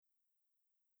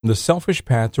The Selfish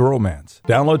Path to Romance.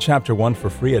 Download Chapter 1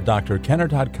 for free at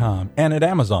drkenner.com and at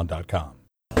amazon.com.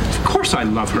 Of course I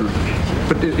love her,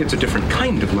 but it's a different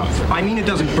kind of love. I mean, it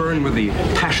doesn't burn with the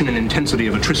passion and intensity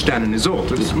of a Tristan and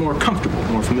Isolde. It's more comfortable,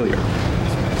 more familiar.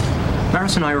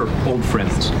 Maris and I are old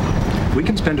friends. We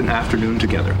can spend an afternoon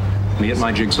together. Me at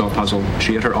my jigsaw puzzle,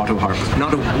 she at her auto harp.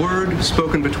 Not a word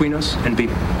spoken between us, and be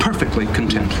perfectly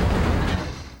content.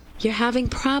 You're having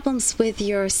problems with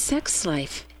your sex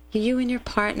life. You and your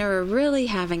partner are really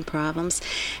having problems,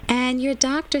 and your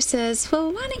doctor says, well,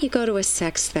 why don't you go to a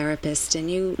sex therapist? And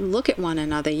you look at one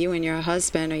another, you and your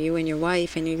husband or you and your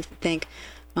wife, and you think,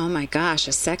 oh my gosh,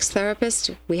 a sex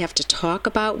therapist? We have to talk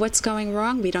about what's going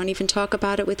wrong? We don't even talk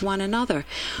about it with one another.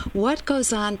 What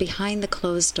goes on behind the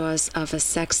closed doors of a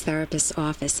sex therapist's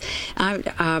office?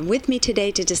 With me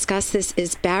today to discuss this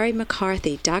is Barry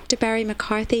McCarthy. Dr. Barry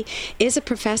McCarthy is a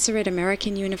professor at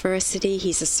American University.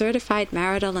 He's a certified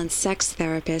marital and sex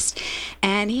therapist,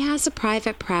 and he has a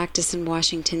private practice in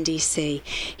Washington, D.C.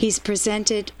 He's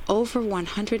presented over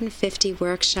 150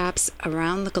 workshops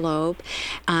around the globe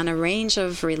on a range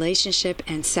of relationship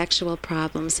and sexual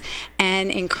problems,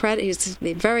 and he's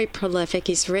very prolific.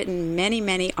 He's written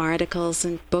many articles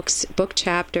and book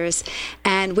chapters,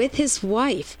 and with his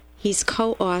wife he's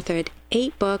co-authored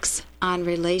 8 books on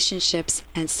relationships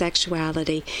and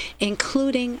sexuality,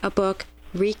 including a book,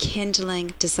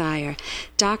 Rekindling Desire.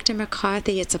 Dr.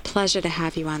 McCarthy, it's a pleasure to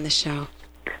have you on the show.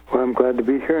 Well, I'm glad to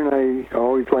be here, and I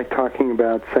always like talking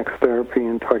about sex therapy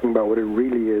and talking about what it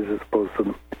really is as opposed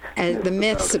to the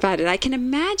myths about it. I can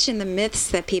imagine the myths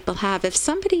that people have. If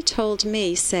somebody told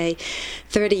me, say,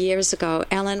 30 years ago,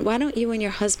 Ellen, why don't you and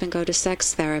your husband go to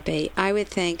sex therapy? I would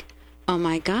think, oh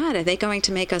my God, are they going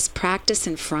to make us practice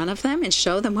in front of them and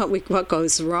show them what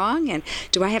goes wrong? And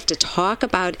do I have to talk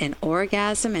about an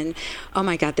orgasm? And oh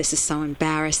my God, this is so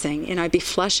embarrassing. I'd be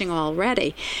flushing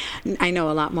already. I know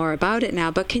a lot more about it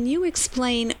now, but can you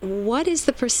explain what is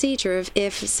the procedure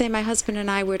if say, my husband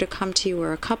and I were to come to you,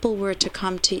 or a couple were to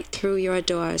come through your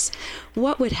doors?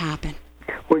 What would happen?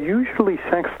 Well, usually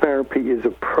sex therapy is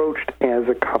approached as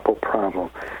a couple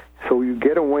problem. So you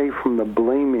get away from the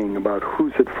blaming about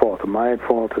who's at fault. Am I at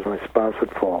fault? Is my spouse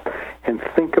at fault? And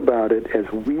think about it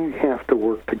as we have to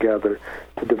work together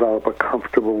to develop a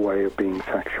comfortable way of being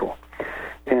sexual.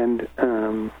 And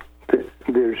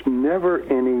there's never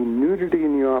any nudity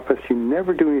in the office. You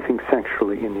never do anything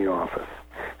sexually in the office.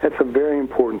 That's a very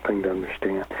important thing to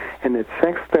understand. And that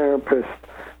sex therapists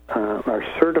are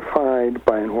certified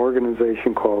by an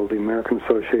organization called the American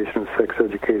Association of Sex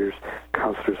Educators,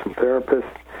 Counselors, and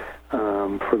Therapists.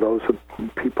 For those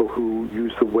people who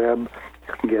use the web,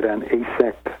 you can get on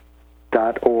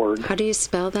asect.org. How do you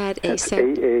spell that?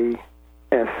 ASECT?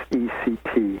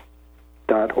 AASECT.org.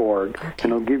 Okay.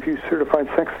 And it'll give you certified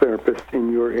sex therapists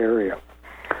in your area.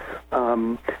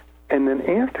 And then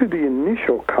after the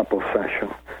initial couple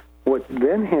session, what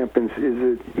then happens is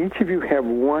that each of you have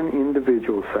one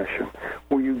individual session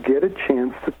where you get a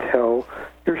chance to tell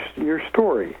your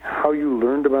story, how you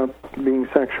learned about being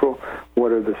sexual,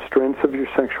 what are the strengths of your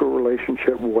sexual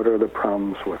relationship, what are the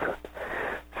problems with it.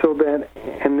 So that,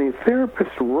 and the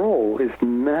therapist's role is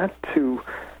not to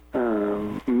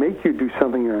make you do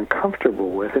something you're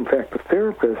uncomfortable with. In fact, the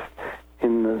therapist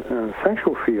in the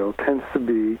sexual field tends to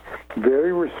be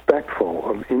very respectful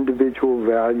of individual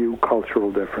value,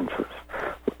 cultural differences.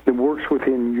 It works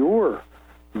within your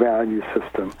value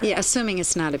system. Yeah, assuming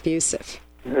it's not abusive.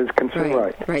 As concerned,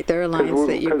 right. Right, there are lines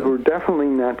that you... Because we're definitely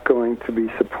not going to be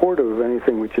supportive of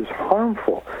anything which is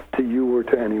harmful to you or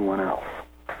to anyone else.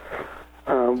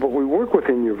 But we work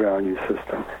within your value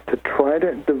system to try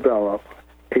to develop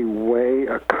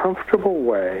a comfortable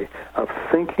way of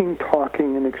thinking,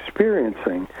 talking, and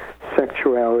experiencing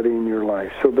sexuality in your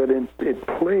life so that it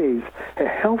plays a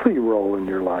healthy role in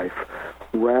your life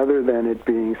rather than it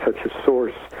being such a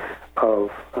source of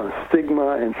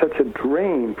stigma and such a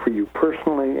drain for you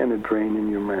personally and a drain in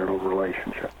your marital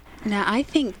relationship. Now, I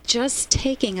think just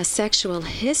taking a sexual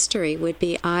history would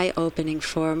be eye-opening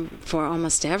for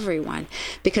almost everyone,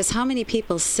 because how many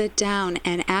people sit down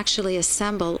and actually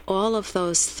assemble all of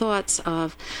those thoughts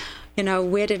of,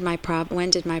 when did my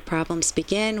problems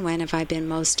begin? When have I been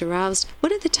most aroused?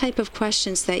 What are the type of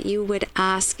questions that you would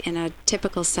ask in a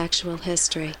typical sexual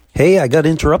history? Hey, I got to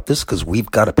interrupt this because we've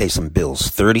got to pay some bills.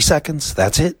 30 seconds,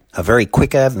 that's it. A very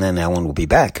quick ad, and then Ellen will be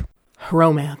back.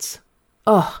 Romance.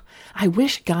 Ugh. I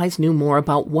wish guys knew more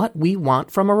about what we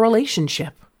want from a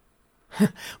relationship.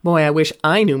 Boy, I wish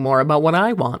I knew more about what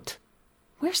I want.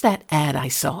 Where's that ad I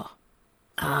saw?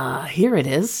 Here it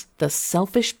is. The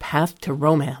Selfish Path to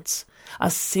Romance. A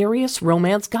serious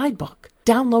romance guidebook.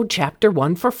 Download Chapter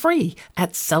 1 for free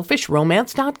at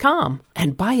selfishromance.com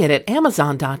and buy it at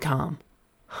amazon.com.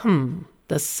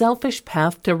 The selfish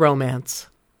path to romance.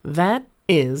 That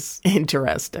is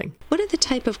interesting. What are the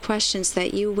type of questions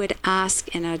that you would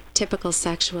ask in a typical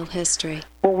sexual history?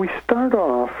 Well, we start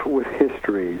off with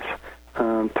histories,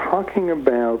 talking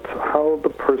about how the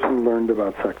person learned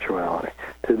about sexuality.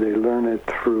 Did they learn it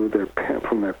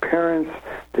from their parents?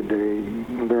 Did they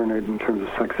learn it in terms of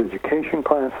sex education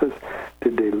classes?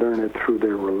 Did they learn it through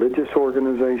their religious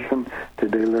organization?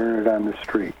 Did they learn it on the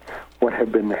street? What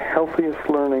have been the healthiest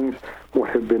learnings? What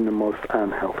have been the most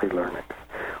unhealthy learnings?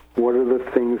 What are the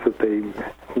things that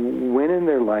when in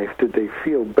their life did they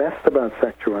feel best about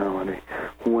sexuality?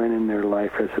 When in their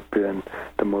life has it been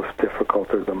the most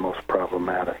difficult or the most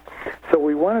problematic? So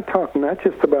we want to talk not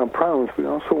just about problems, we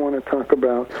also want to talk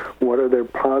about what are their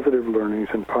positive learnings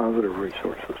and positive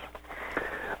resources.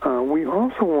 We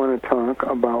also want to talk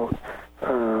about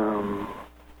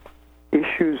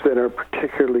issues that are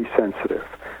particularly sensitive,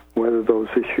 whether those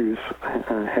issues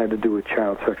had to do with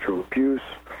child sexual abuse,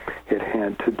 it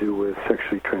had to do with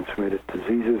sexually transmitted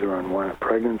diseases or unwanted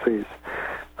pregnancies.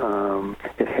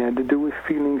 It had to do with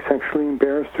feeling sexually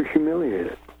embarrassed or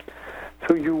humiliated.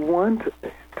 So you want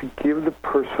to give the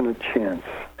person a chance,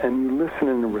 and you listen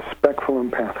in a respectful,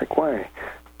 empathic way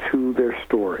to their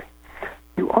story.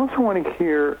 You also want to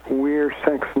hear where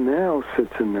sex now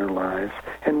sits in their lives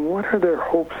and what are their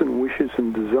hopes and wishes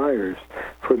and desires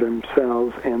for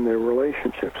themselves and their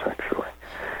relationship sexually.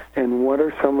 And what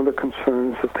are some of the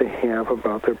concerns that they have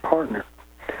about their partner?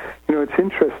 You know, it's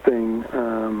interesting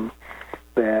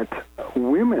that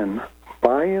women,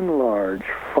 by and large,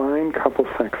 find couple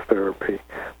sex therapy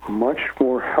much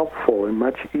more helpful and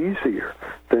much easier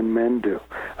than men do,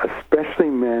 especially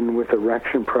men with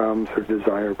erection problems or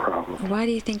desire problems. Why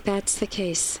do you think that's the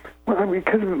case? Well,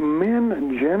 because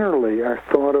men generally are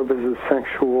thought of as the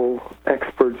sexual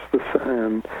experts,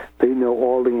 and they know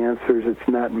all the answers. It's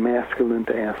not masculine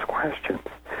to ask questions.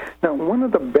 Now, one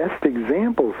of the best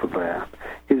examples of that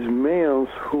is males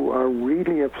who are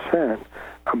really upset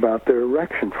about their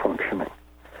erection functioning.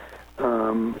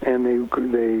 And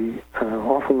they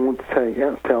often won't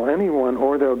tell anyone,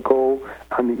 or they'll go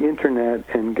on the internet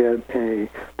and get a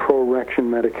pro-erection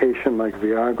medication like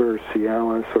Viagra or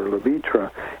Cialis or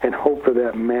Levitra and hope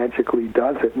that magically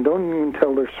does it, and don't even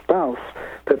tell their spouse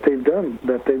that they've done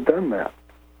that.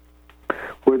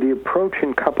 Where the approach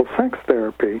in couple sex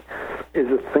therapy is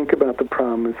to think about the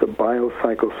problem as a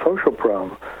biopsychosocial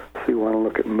problem. So you want to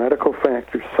look at medical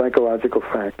factors, psychological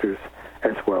factors,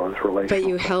 as well as relational. But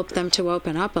you help them to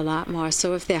open up a lot more.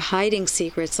 So if they're hiding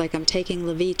secrets, like I'm taking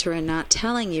Levitra and not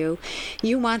telling you,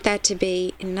 you want that to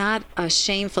be not a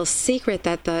shameful secret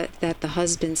that the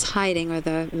husband's hiding or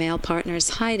the male partner's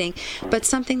hiding, but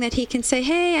something that he can say,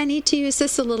 hey, I need to use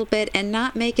this a little bit, and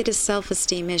not make it a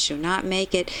self-esteem issue, not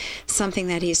make it something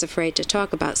that he's afraid to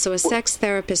talk about. So a sex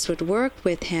therapist would work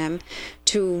with him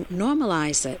to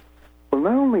normalize it. Well,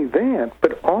 not only that,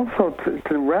 but also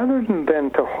to rather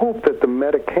than to hope that the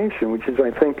medication, which is,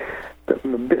 I think,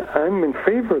 I'm in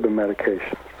favor of the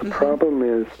medication. The problem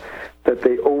is that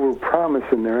they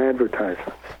overpromise in their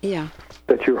advertisements. Yeah.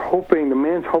 That the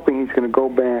man's hoping he's going to go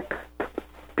back to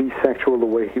be sexual the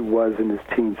way he was in his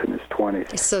teens and his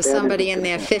 20s. So somebody in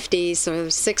their 50s or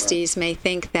 60s may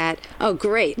think that, oh,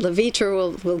 great,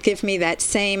 Levitra will give me that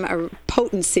same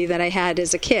potency that I had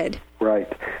as a kid. Right.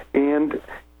 And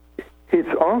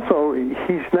it's also,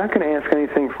 he's not going to ask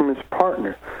anything from his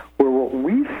partner, where what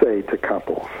we say to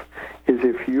couples is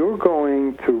if you're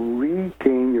going to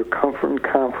regain your comfort and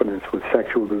confidence with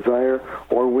sexual desire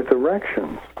or with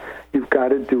erections, you've got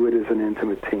to do it as an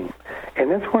intimate team.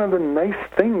 And that's one of the nice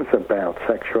things about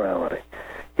sexuality,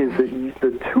 is that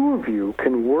the two of you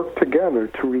can work together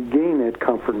to regain that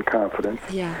comfort and confidence.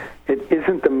 Yeah. It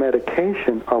isn't the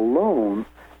medication alone.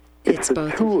 It's the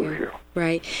both two of you.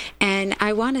 Right. And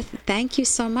I want to thank you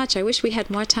so much. I wish we had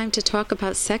more time to talk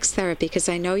about sex therapy, because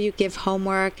I know you give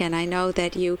homework, and I know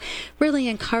that you really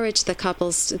encourage the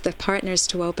couples, the partners,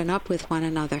 to open up with one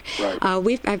another. Right.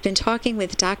 I've been talking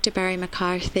with Dr. Barry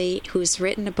McCarthy, who's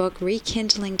written a book,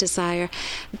 Rekindling Desire.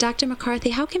 Dr.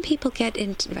 McCarthy, how can people get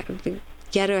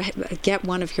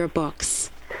one of your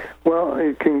books? Well,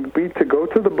 it can be to go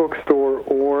to the bookstore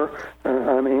or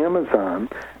on Amazon.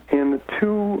 And the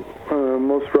two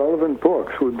most relevant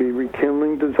books would be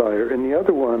Rekindling Desire, and the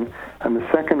other one, I'm the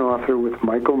second author with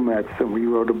Michael Metz, and we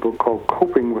wrote a book called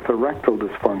Coping with Erectile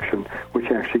Dysfunction, which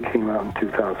actually came out in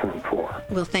 2004.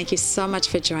 Well, thank you so much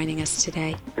for joining us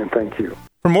today. And thank you.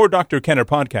 For more Dr. Kenner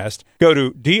podcast, go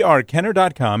to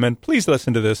drkenner.com and please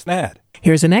listen to this ad.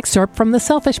 Here's an excerpt from The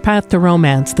Selfish Path to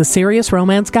Romance, the Serious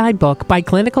Romance Guidebook by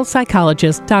clinical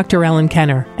psychologist Dr. Ellen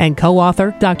Kenner and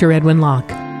co-author Dr. Edwin Locke.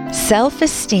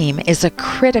 Self-esteem is a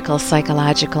critical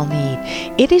psychological need.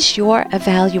 It is your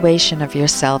evaluation of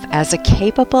yourself as a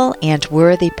capable and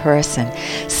worthy person.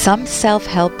 Some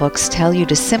self-help books tell you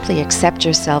to simply accept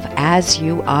yourself as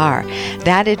you are.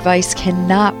 That advice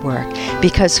cannot work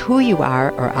because who you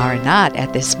are or are not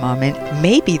at this moment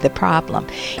may be the problem.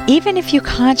 Even if you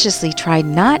consciously try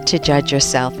not to judge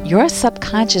yourself, your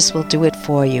subconscious will do it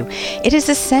for you. It is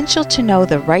essential to know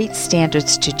the right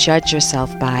standards to judge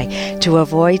yourself by, to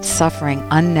avoid suffering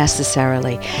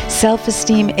unnecessarily.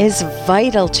 Self-esteem is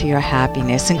vital to your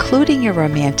happiness, including your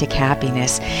romantic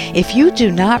happiness. If you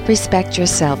do not respect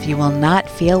yourself, you will not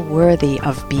feel worthy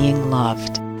of being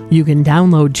loved. You can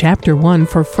download Chapter 1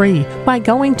 for free by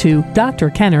going to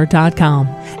drkenner.com,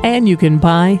 and you can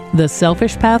buy The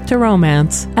Selfish Path to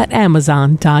Romance at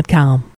amazon.com.